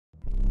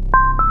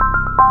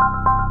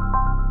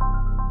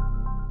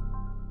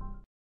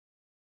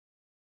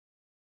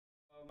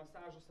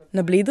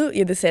Na Bledu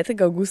je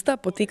 10. avgusta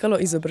potekalo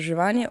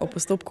izobraževanje o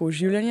postopku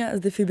oživljanja z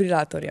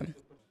defibrilatorjem.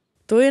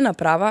 To je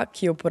naprava,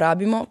 ki jo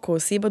uporabimo, ko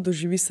oseba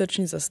doživi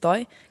srčni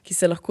zastoj, ki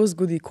se lahko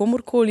zgodi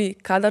komurkoli,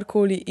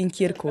 kadarkoli in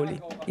kjerkoli.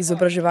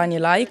 Izobraževanje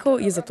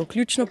laikov je zato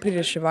ključno pri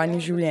reševanju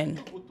življenj.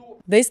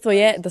 Dejstvo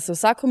je, da se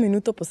vsako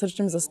minuto po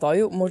srčnem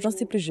zastoju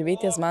možnosti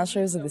preživetja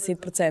zmanjšajo za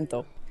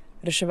 10%.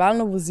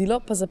 Reševalno vozilo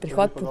pa za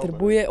prihod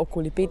potrebuje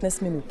okoli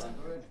 15 minut.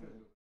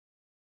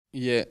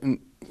 Je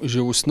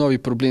že v osnovi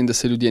problem, da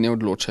se ljudje ne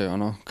odločajo,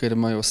 no? Ker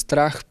imajo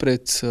strah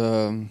pred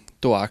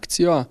to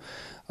akcijo.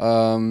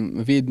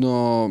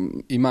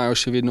 Imajo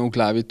še vedno v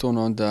glavi to,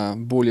 no, da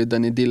bolje, da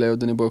ne delajo,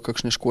 da ne bojo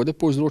kakšne škode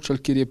povzročali,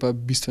 kjer je pa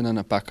bistvena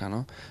napaka,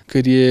 no?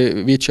 Ker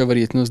je večja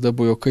verjetnost, da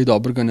bojo kaj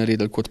dobrega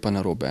naredili, kot pa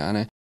narobe, a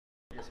ne?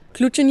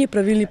 Ključen je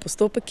pravilni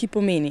postopek, ki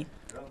pomeni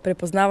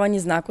prepoznavanje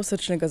znakov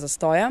srčnega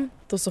zastoja,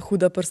 to so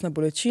huda prsna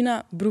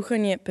bolečina,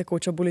 bruhanje,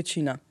 pekoča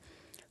bolečina.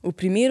 V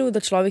primeru,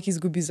 da človek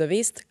izgubi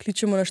zavest,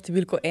 kličemo na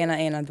številko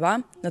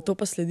 112, nato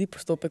pa sledi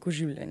postopek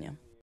oživljanja.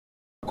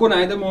 Ko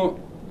najdemo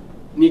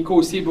neko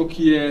osebo,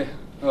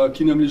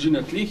 ki nam leži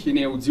na tleh, je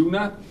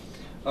neodzivna,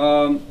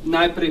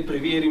 najprej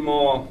preverimo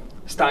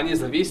stanje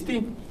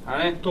zavesti,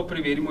 to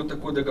preverimo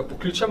tako, da ga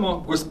pokličemo.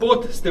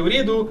 Gospod, ste v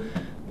redu?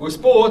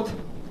 Gospod,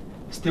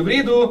 ste v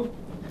redu?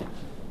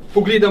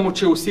 Pogledamo,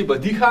 če oseba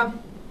diha.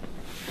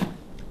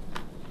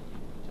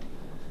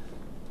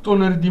 To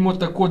naredimo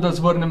tako, da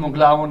zvrnemo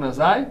glavo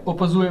nazaj,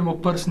 opazujemo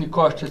prsni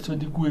koš, če se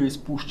dviguje in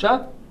spušča.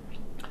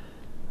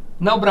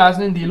 Na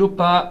obraznem delu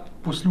pa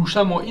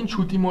poslušamo in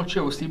čutimo, če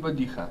oseba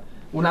diha.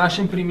 V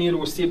našem primeru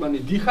oseba ne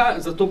diha,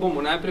 zato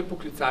bomo najprej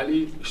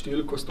poklicali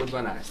številko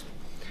 112.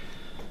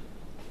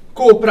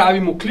 Ko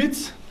opravimo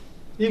klic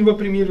in v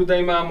primeru, da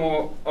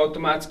imamo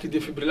avtomatski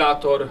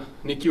defibrilator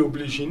nekje v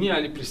bližini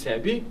ali pri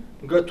sebi,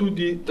 ga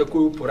tudi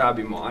takoj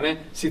uporabimo,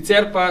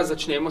 Sicer pa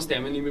začnemo s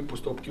temeljnimi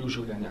postopki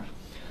oživljanja.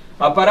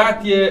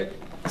 Aparat je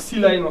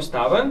sila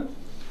enostaven.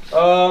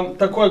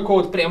 Takoj, ko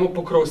odpremo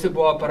pokrov, se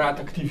bo aparat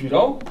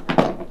aktiviral.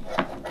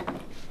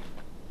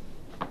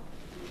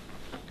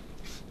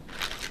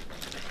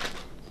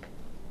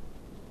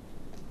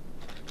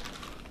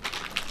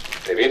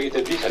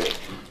 Preverite dihanje.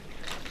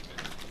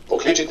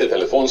 Pokličite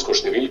telefonsko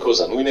številko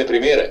za nujne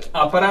primere.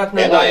 Aparat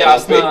nam da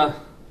jasna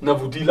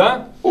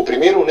navodila. V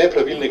primeru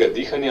nepravilnega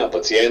dihanja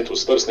pacientu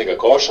s prsnega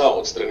koša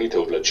odstranite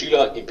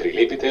oblačila in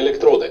prilepite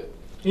elektrode.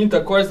 In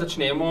takoj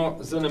začnemo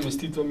z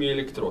namestitvami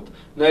elektrod.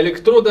 Na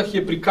elektrodah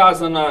je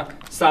prikazana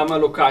sama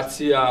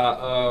lokacija,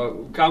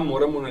 kam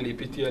moramo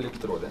nalepiti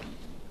elektrode.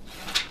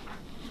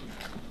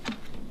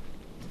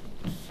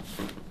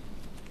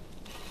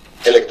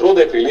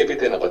 Elektrode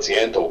prilepite na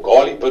pacientov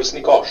goli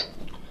prsni koš.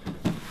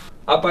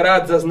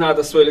 Aparat zazna,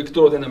 da so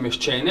elektrode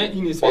nameščene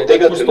in izvede postopek. Od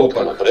tega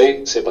trenutka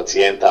naprej se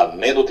pacienta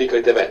ne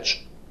dotikajte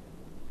več.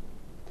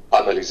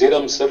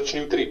 Analiziram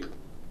srčni utrip.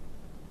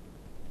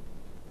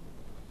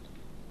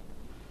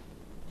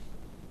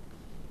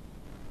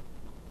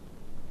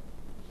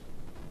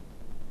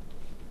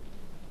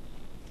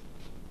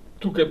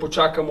 Tukaj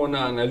počakamo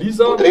na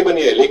analizo. Potreben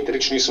je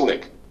električni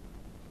sunek.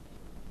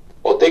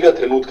 Od tega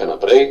trenutka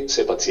naprej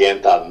se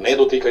pacienta ne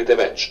dotikajte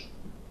več.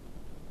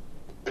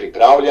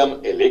 Pripravljam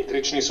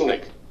električni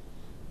sunek.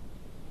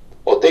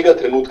 Od tega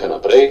trenutka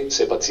naprej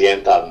se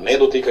pacienta ne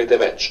dotikajte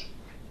več.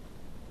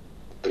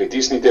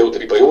 Pritisnite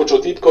utripajočo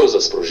tipko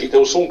za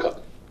sprožitev sunka.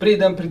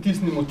 Preden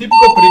pritisnemo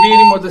tipko,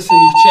 preverimo, da se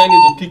nihče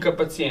ne dotika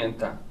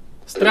pacienta.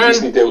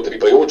 Pritisnite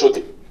utripajočo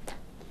tipko.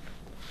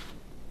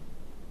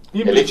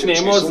 In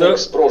pričnemo z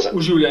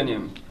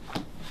oživljanjem.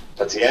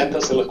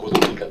 Pacienta se lahko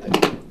dotikate.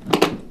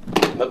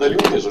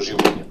 Nadaljujte z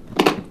oživljanjem.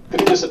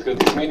 30krat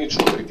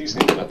izmenično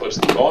pritisnite na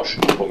prsni koš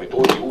in po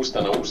metodi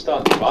usta na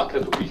usta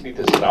 2krat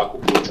vdihnite zrak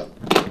v pljuča.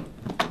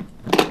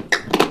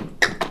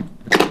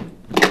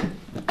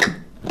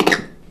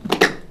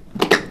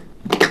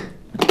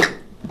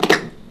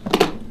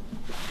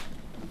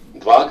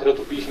 Dvakrat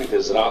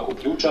vdihnite zrak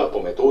v pljuča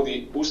po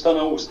metodi usta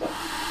na usta.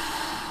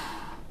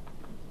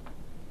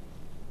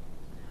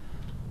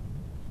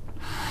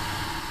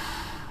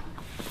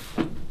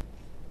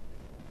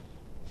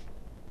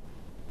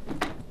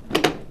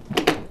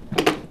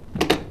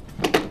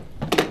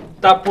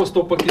 Ta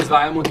postopek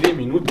izvajamo 2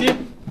 minuti,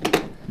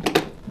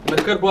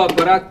 nakar bo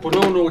aparat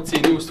ponovno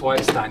ocenil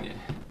svoje stanje.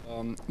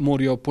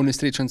 Morajo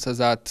ponesrečenca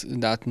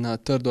dati na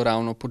trdo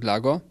ravno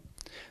podlago,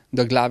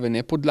 da glave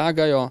ne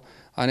podlagajo,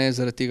 a ne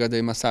zaradi tega, da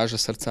je masaža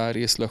srca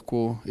res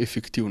lahko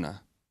efektivna.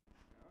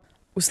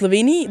 V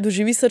Sloveniji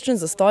doživi srčen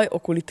zastoj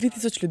okoli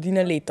 3000 ljudi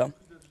na leto.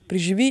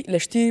 Preživi le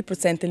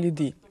 4%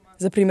 ljudi.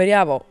 Za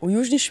primerjavo, v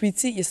Južni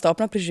Švici je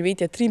stopnja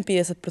preživetja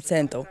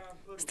 53%.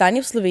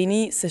 Stanje v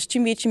Sloveniji se s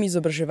čim večjim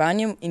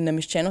izobraževanjem in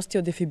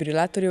nameščenostjo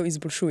defibrilatorjev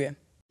izboljšuje.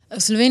 V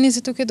Sloveniji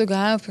se tukaj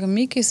dogajajo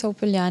premiki, so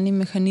vpeljani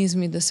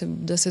mehanizmi,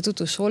 da se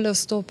tudi v šole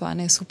vstopa,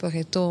 super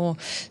je to,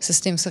 se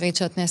s tem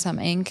srečati ne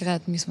samo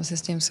enkrat, mi smo se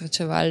s tem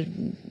srečevali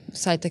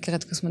vsaj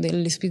takrat, ko smo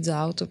delali izpit za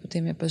avto,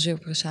 potem je pa že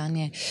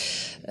vprašanje,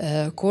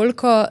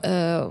 koliko.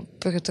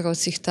 Pri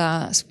otrocih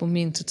ta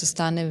spomin tudi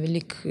ostane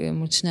veliko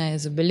močneje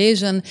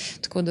zabeležen,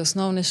 tako da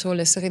osnovne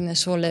šole, srednje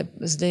šole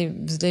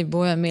zdaj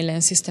bojo imeli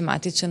en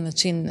sistematičen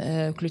način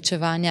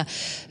vključevanja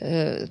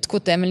tako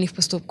temeljnih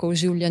postopkov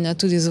oživljanja,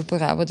 tudi z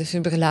uporabo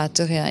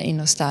defibrilatorja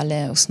in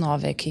ostale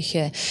osnove, ki jih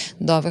je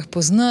dobro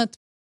poznati.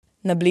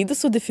 Na Bledu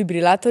so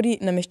defibrilatorji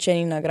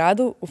nameščeni na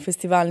gradu, v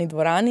festivalni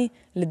dvorani,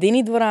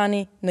 ledeni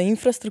dvorani, na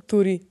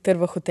infrastrukturi ter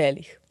v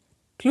hotelih.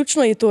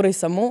 Ključno je torej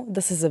samo,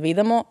 da se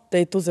zavedamo, da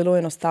je to zelo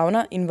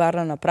enostavna in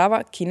varna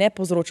naprava, ki ne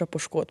povzroča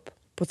poškodb.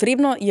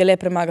 Potrebno je le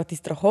premagati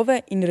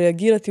strahove in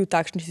reagirati v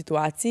takšni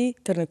situaciji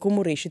ter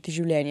nekomu rešiti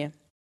življenje.